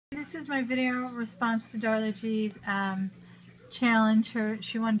this is my video response to Darla G's challenge.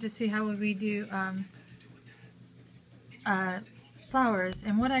 She wanted to see how would we do flowers,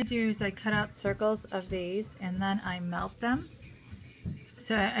 and what I do is I cut out circles of these and then I melt them.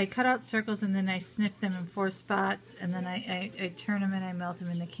 So I cut out circles and then I snip them in 4 spots, and then I turn them and I melt them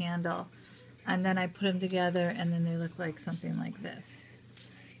in the candle, and then I put them together and then they look like something like this.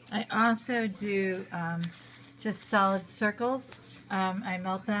 I also do just solid circles. I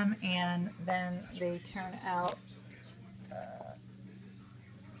melt them and then they turn out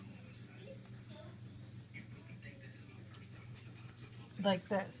like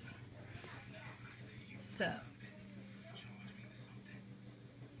this. So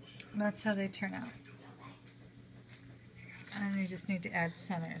that's how they turn out. And you just need to add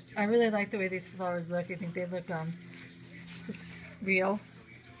centers. I really like the way these flowers look. I think they look just real.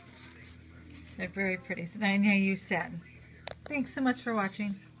 They're very pretty. So now I use satin. Thanks so much for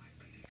watching.